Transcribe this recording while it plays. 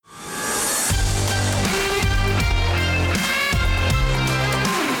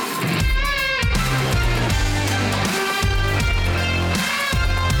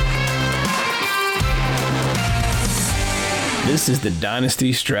This is the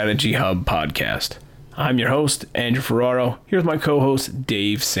Dynasty Strategy Hub podcast. I'm your host, Andrew Ferraro. Here's my co-host,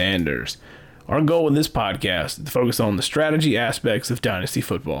 Dave Sanders. Our goal with this podcast is to focus on the strategy aspects of Dynasty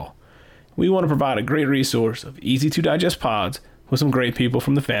football. We want to provide a great resource of easy-to-digest pods with some great people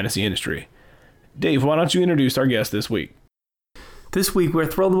from the fantasy industry. Dave, why don't you introduce our guest this week? This week, we're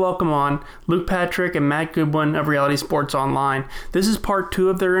thrilled to welcome on Luke Patrick and Matt Goodwin of Reality Sports Online. This is part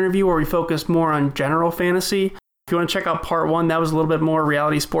 2 of their interview where we focus more on general fantasy. If you want to check out part 1, that was a little bit more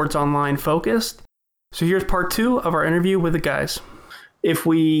Reality Sports Online focused. So here's part 2 of our interview with the guys. If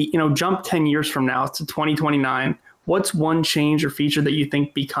we, jump 10 years from now to 2029, what's one change or feature that you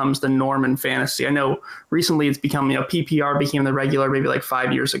think becomes the norm in fantasy? I know recently it's become, PPR became the regular maybe like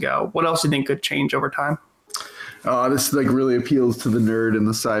 5 years ago. What else do you think could change over time? This really appeals to the nerd and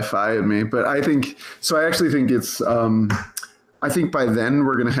the sci-fi in me, but I actually think it's, I think by then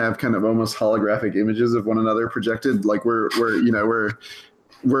we're going to have kind of almost holographic images of one another projected. Like we're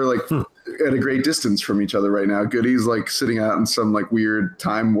like at a great distance from each other right now. Goody's like sitting out in some like weird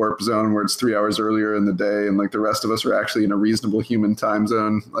time warp zone where it's 3 hours earlier in the day. And like the rest of us are actually in a reasonable human time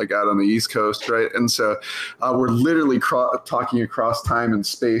zone, like out on the East Coast. Right. And so we're literally talking across time and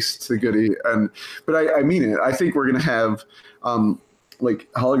space to Goody. But I mean it. I think we're going to have like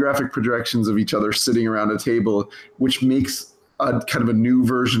holographic projections of each other sitting around a table, which makes a kind of a new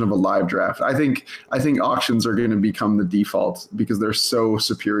version of a live draft. I think auctions are going to become the default because they're so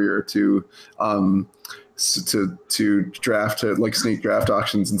superior to draft, to like snake draft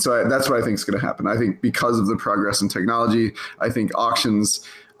auctions. And so that's what I think is going to happen. I think because of the progress in technology, I think auctions,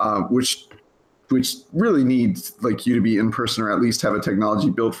 which really needs like you to be in person or at least have a technology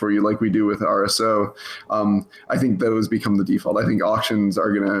built for you like we do with RSO. I think those become the default. I think auctions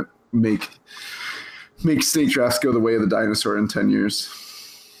are going to make snake drafts go the way of the dinosaur in 10 years.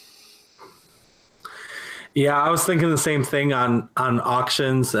 Yeah, I was thinking the same thing on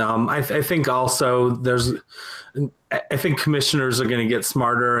auctions. I think also I think commissioners are going to get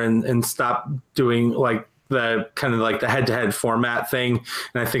smarter and stop doing like the kind of like the head-to-head format thing.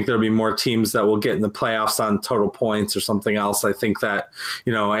 And I think there'll be more teams that will get in the playoffs on total points or something else. I think that,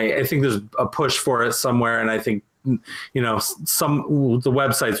 I think there's a push for it somewhere. And I think the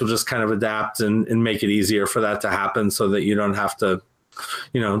websites will just kind of adapt and make it easier for that to happen so that you don't have to,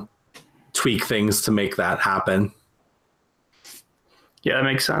 tweak things to make that happen. Yeah, that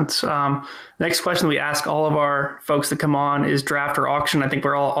makes sense. Next question we ask all of our folks that come on is draft or auction. I think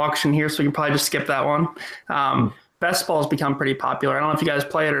we're all auction here, so you can probably just skip that one. Best ball has become pretty popular. I don't know if you guys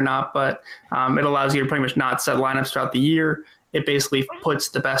play it or not, but it allows you to pretty much not set lineups throughout the year. It basically puts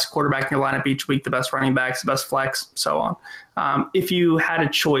the best quarterback in your lineup each week, the best running backs, the best flex, so on. If you had a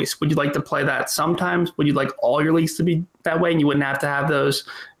choice, would you like to play that sometimes? Would you like all your leagues to be that way and you wouldn't have to have those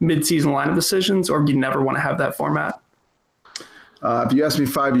mid-season lineup decisions, or do you never want to have that format? If you asked me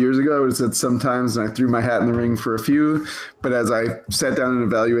 5 years ago, I would have said sometimes, and I threw my hat in the ring for a few. But as I sat down and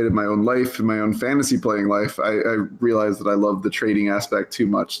evaluated my own life and my own fantasy playing life, I realized that I love the trading aspect too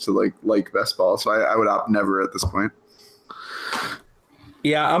much to like best ball. So I would opt never at this point.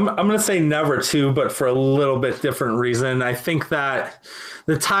 Yeah, I'm going to say never too, but for a little bit different reason. I think that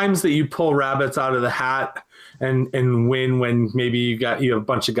the times that you pull rabbits out of the hat and win when maybe you have a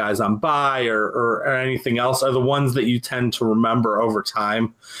bunch of guys on bye or anything else are the ones that you tend to remember over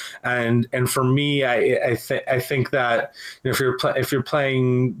time. And for me, I think that if you're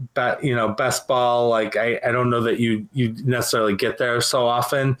playing best ball, like I don't know that you necessarily get there so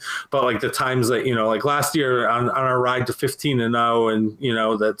often, but like the times that like last year on our ride to 15-0 and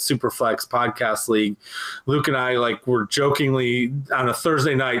that Superflex podcast league, Luke and I were jokingly on a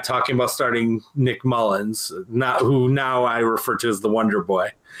Thursday night talking about starting Nick Mullins, who now I refer to as the Wonder Boy.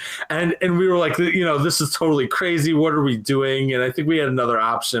 And we were like, this is totally crazy. What are we doing? And I think we had another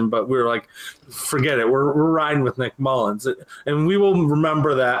option, but we were like, forget it. We're riding with Nick Mullins. And we will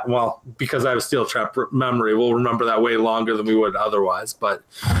remember that, well, because I have a steel trap memory, we'll remember that way longer than we would otherwise. But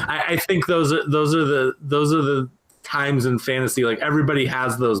I think those are the times in fantasy, like everybody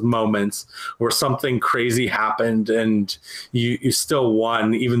has those moments where something crazy happened and you still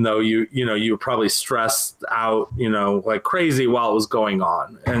won, even though you were probably stressed out, like crazy while it was going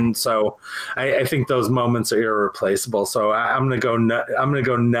on. And so I think those moments are irreplaceable. So I'm gonna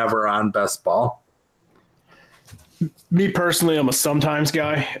go never on best ball. Me personally, I'm a sometimes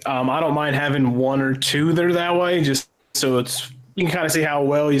guy. I don't mind having one or two that are that way, just so you can kind of see how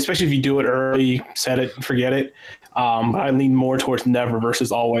well, especially if you do it early, set it, forget it. I lean more towards never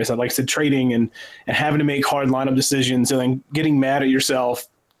versus always. Like I said, trading and having to make hard lineup decisions and then getting mad at yourself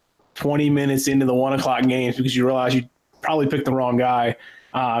 20 minutes into the 1 o'clock games because you realize you probably picked the wrong guy.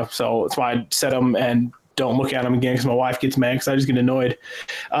 So that's why I set them and don't look at them again because my wife gets mad because I just get annoyed.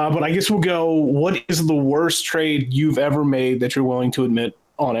 But I guess we'll go, what is the worst trade you've ever made that you're willing to admit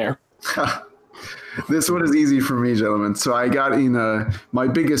on air? This one is easy for me, gentlemen. So I got in my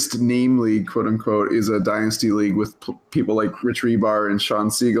biggest name league, quote unquote, is a dynasty league with people like Rich Rebar and Sean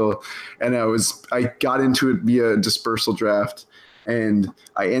Siegel. And I got into it via dispersal draft. And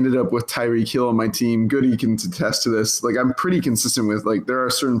I ended up with Tyreek Hill on my team. Goody can attest to this. Like, I'm pretty consistent with, like, there are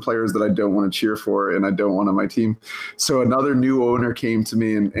certain players that I don't want to cheer for and I don't want on my team. So another new owner came to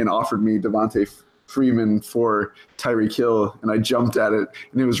me and offered me Devontae Freeman for Tyreek Hill, and I jumped at it.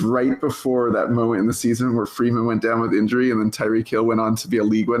 And it was right before that moment in the season where Freeman went down with injury, and then Tyreek Hill went on to be a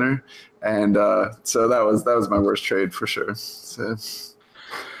league winner. And so that was my worst trade for sure. So.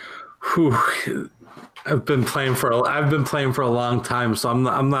 Whew. I've been playing for a long time, so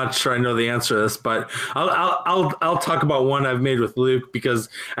I'm not sure I know the answer to this, but I'll talk about one I've made with Luke, because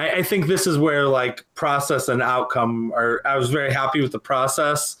I think this is where, like, process and outcome are. I was very happy with the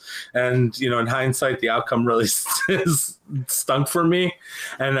process, and in hindsight, the outcome really stunk for me.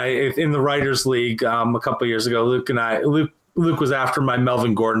 And in the Writers League a couple of years ago, Luke was after my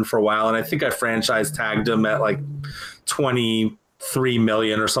Melvin Gordon for a while, and I think I franchise tagged him at like $23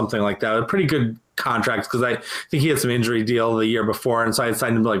 million or something like that. A pretty good contract, because I think he had some injury deal the year before, and so I had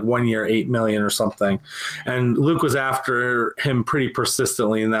signed him to like 1 year, $8 million or something. And Luke was after him pretty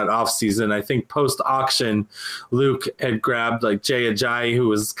persistently in that offseason. I think post auction, Luke had grabbed like Jay Ajayi, who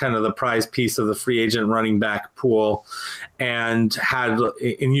was kind of the prize piece of the free agent running back pool, and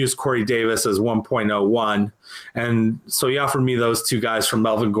used Corey Davis as 1.01. And so he offered me those two guys from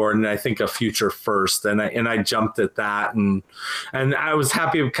Melvin Gordon, and I think a future first, and I jumped at that, and I was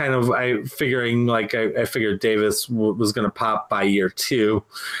happy I figured Davis was going to pop by year 2,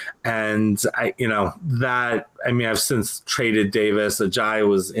 and I've since traded Davis. Ajayi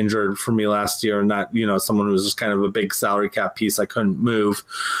was injured for me last year, not someone who was just kind of a big salary cap piece I couldn't move,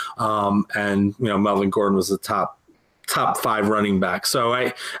 and Melvin Gordon was the top 5 running back. So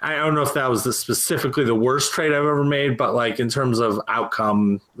I don't know if that was specifically the worst trade I've ever made, but like in terms of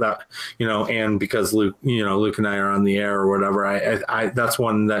outcome, that and because Luke and I are on the air or whatever, I that's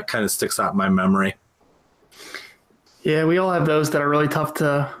one that kind of sticks out in my memory. Yeah, we all have those that are really tough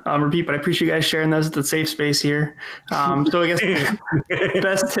to repeat, but I appreciate you guys sharing those at the safe space here. So I guess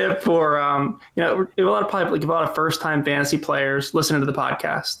best tip for, a lot of first-time fantasy players listening to the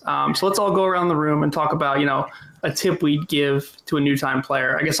podcast. So let's all go around the room and talk about, a tip we'd give to a new-time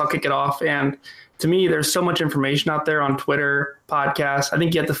player. I guess I'll kick it off. And to me, there's so much information out there on Twitter, podcasts. I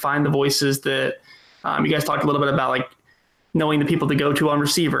think you have to find the voices that you guys talked a little bit about, like knowing the people to go to on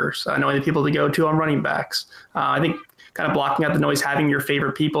receivers, knowing the people to go to on running backs. I think kind of blocking out the noise, having your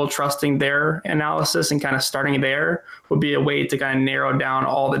favorite people, trusting their analysis and kind of starting there would be a way to kind of narrow down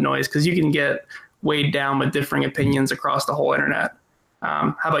all the noise, because you can get weighed down with differing opinions across the whole internet.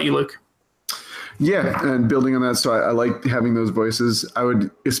 How about you, Luke? Yeah, and building on that, so I like having those voices. I would,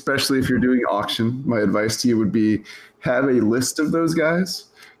 especially if you're doing auction, my advice to you would be have a list of those guys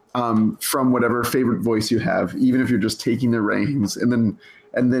from whatever favorite voice you have, even if you're just taking their rankings,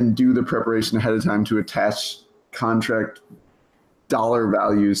 and then do the preparation ahead of time to attach contract dollar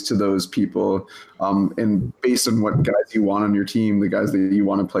values to those people, and based on what guys you want on your team, the guys that you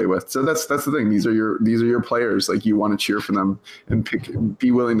want to play with. So that's the thing. These are your players. Like, you want to cheer for them and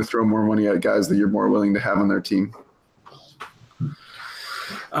be willing to throw more money at guys that you're more willing to have on their team.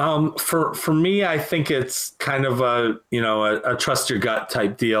 For me, I think it's kind of a trust your gut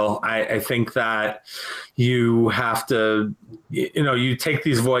type deal. I think that you have to, you take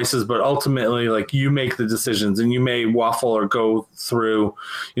these voices, but ultimately, like, you make the decisions, and you may waffle or go through,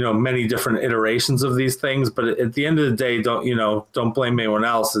 many different iterations of these things. But at the end of the day, don't blame anyone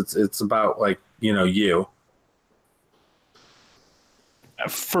else. It's about, like, you.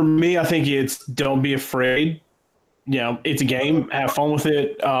 For me, I think it's don't be afraid. It's a game. Have fun with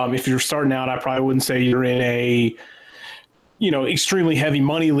it. If you're starting out, I probably wouldn't say you're in a, extremely heavy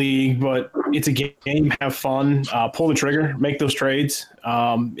money league, but it's a game. Have fun. Pull the trigger. Make those trades.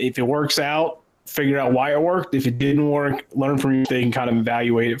 If it works out, figure out why it worked. If it didn't work, learn from your mistake and kind of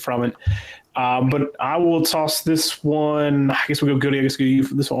evaluate it from it. But I will toss this one. I guess we'll go Goody. I guess you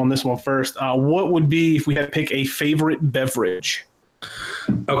for this one first. What would be, if we had to pick a favorite beverage?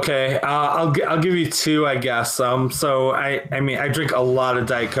 Okay, I'll give you 2, I guess. So I drink a lot of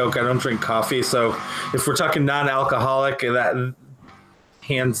Diet Coke. I don't drink coffee. So if we're talking non-alcoholic, that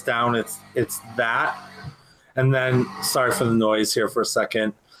hands down, it's that. And then, sorry for the noise here for a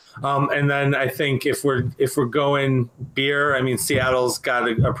second. And then I think if we're going beer, I mean, Seattle's got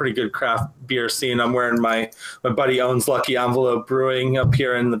a pretty good craft beer scene. I'm wearing my buddy owns Lucky Envelope Brewing up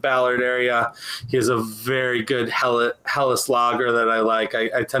here in the Ballard area. He has a very good Helles lager that I like.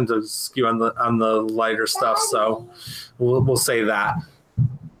 I tend to skew on the lighter stuff, so we'll say that.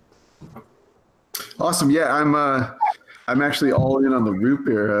 Awesome. Yeah, I'm actually all in on the root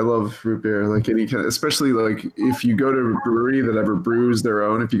beer. I love root beer, like any kind, especially like if you go to a brewery that ever brews their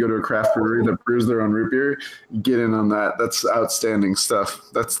own. If you go to a craft brewery that brews their own root beer, get in on that. That's outstanding stuff.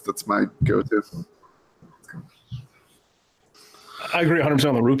 That's my go-to. I agree 100%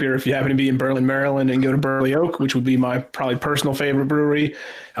 on the root beer. If you happen to be in Berlin, Maryland, and go to Burley Oak, which would be my probably personal favorite brewery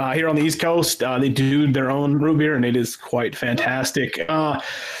here on the East Coast, they do their own root beer, and it is quite fantastic.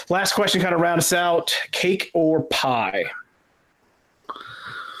 Last question, kind of round us out: cake or pie?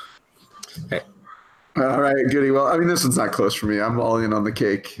 Okay. All right, goody. Well, I mean, this one's not close for me. I'm all in on the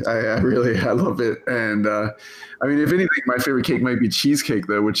cake. I love it. And I mean, if anything, my favorite cake might be cheesecake,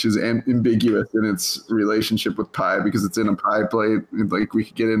 though, which is ambiguous in its relationship with pie because it's in a pie plate. Like, we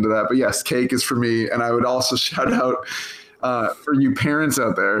could get into that. But yes, cake is for me. And I would also shout out for you parents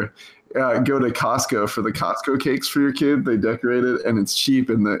out there, go to Costco for the Costco cakes for your kid. They decorate it, and it's cheap,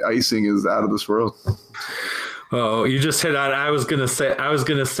 and the icing is out of this world. Oh, you just hit on. I was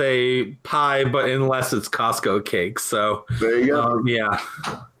gonna say pie, but unless it's Costco cakes. So there you go. Yeah.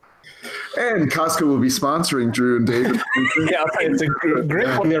 And Costco will be sponsoring Drew and David. Yeah, it's a great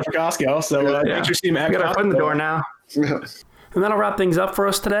one there for Costco. So make sure you see them at Got our foot in the door now. And that'll wrap things up for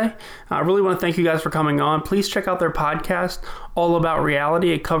us today. I really want to thank you guys for coming on. Please check out their podcast, All About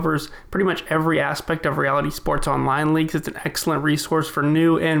Reality. It covers pretty much every aspect of reality sports online leagues. It's an excellent resource for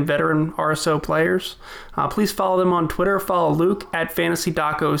new and veteran RSO players. Please follow them on Twitter. Follow Luke at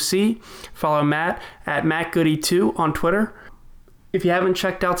fantasy.oc. Follow Matt at MattGoody2 on Twitter. If you haven't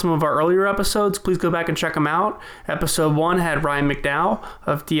checked out some of our earlier episodes, please go back and check them out. Episode 1 had Ryan McDowell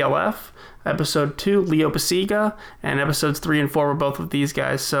of DLF. Episode 2, Leo Pasiga, and episodes 3 and 4 were both of these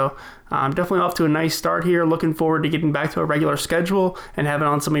guys. So I'm definitely off to a nice start here. Looking forward to getting back to a regular schedule and having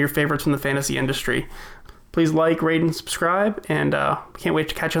on some of your favorites from the fantasy industry. Please like, rate, and subscribe, and can't wait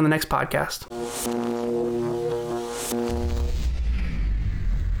to catch you on the next podcast.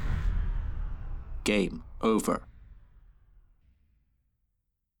 Game over.